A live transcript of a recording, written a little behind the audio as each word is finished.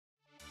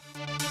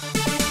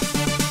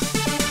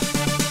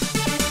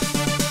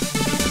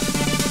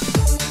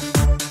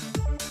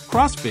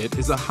CrossFit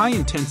is a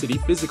high-intensity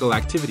physical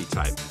activity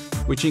type,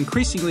 which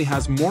increasingly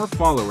has more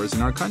followers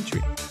in our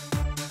country.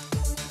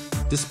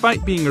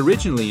 Despite being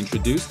originally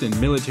introduced in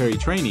military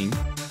training,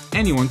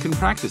 anyone can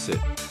practice it,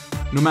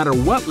 no matter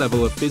what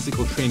level of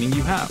physical training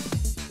you have.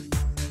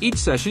 Each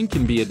session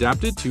can be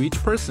adapted to each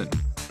person,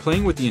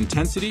 playing with the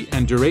intensity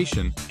and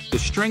duration, the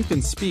strength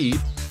and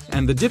speed,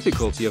 and the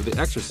difficulty of the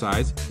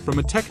exercise from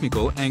a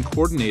technical and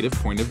coordinative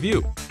point of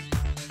view.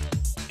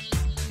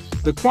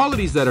 The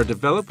qualities that are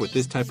developed with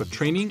this type of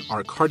training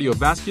are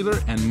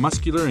cardiovascular and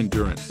muscular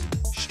endurance,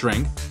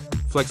 strength,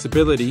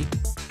 flexibility,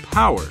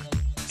 power,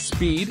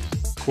 speed,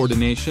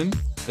 coordination,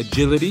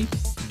 agility,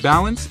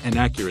 balance, and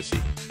accuracy.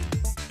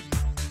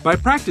 By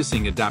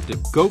practicing Adaptive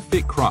Go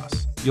Fit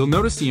Cross, you'll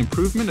notice the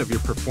improvement of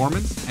your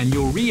performance and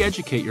you'll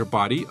re-educate your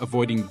body,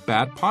 avoiding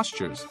bad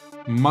postures,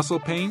 muscle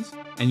pains,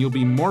 and you'll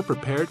be more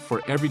prepared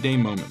for everyday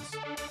moments.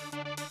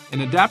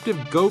 In Adaptive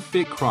Go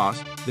Fit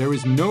Cross, there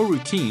is no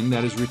routine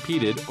that is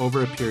repeated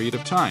over a period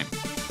of time.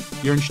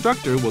 Your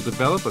instructor will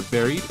develop a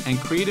varied and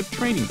creative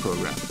training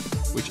program,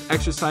 which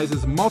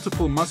exercises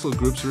multiple muscle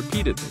groups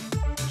repeatedly.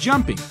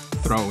 Jumping,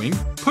 throwing,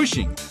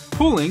 pushing,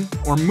 pulling,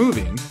 or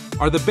moving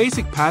are the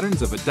basic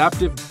patterns of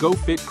Adaptive Go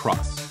Fit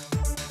Cross.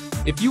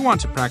 If you want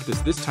to practice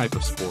this type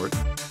of sport,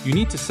 you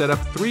need to set up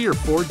 3 or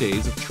 4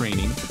 days of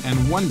training and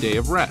 1 day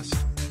of rest.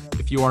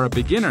 If you are a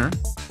beginner,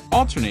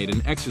 alternate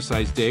an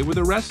exercise day with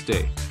a rest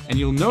day, and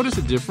you'll notice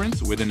a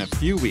difference within a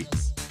few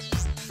weeks.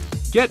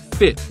 Get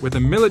fit with a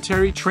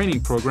military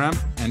training program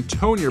and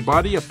tone your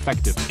body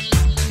effectively.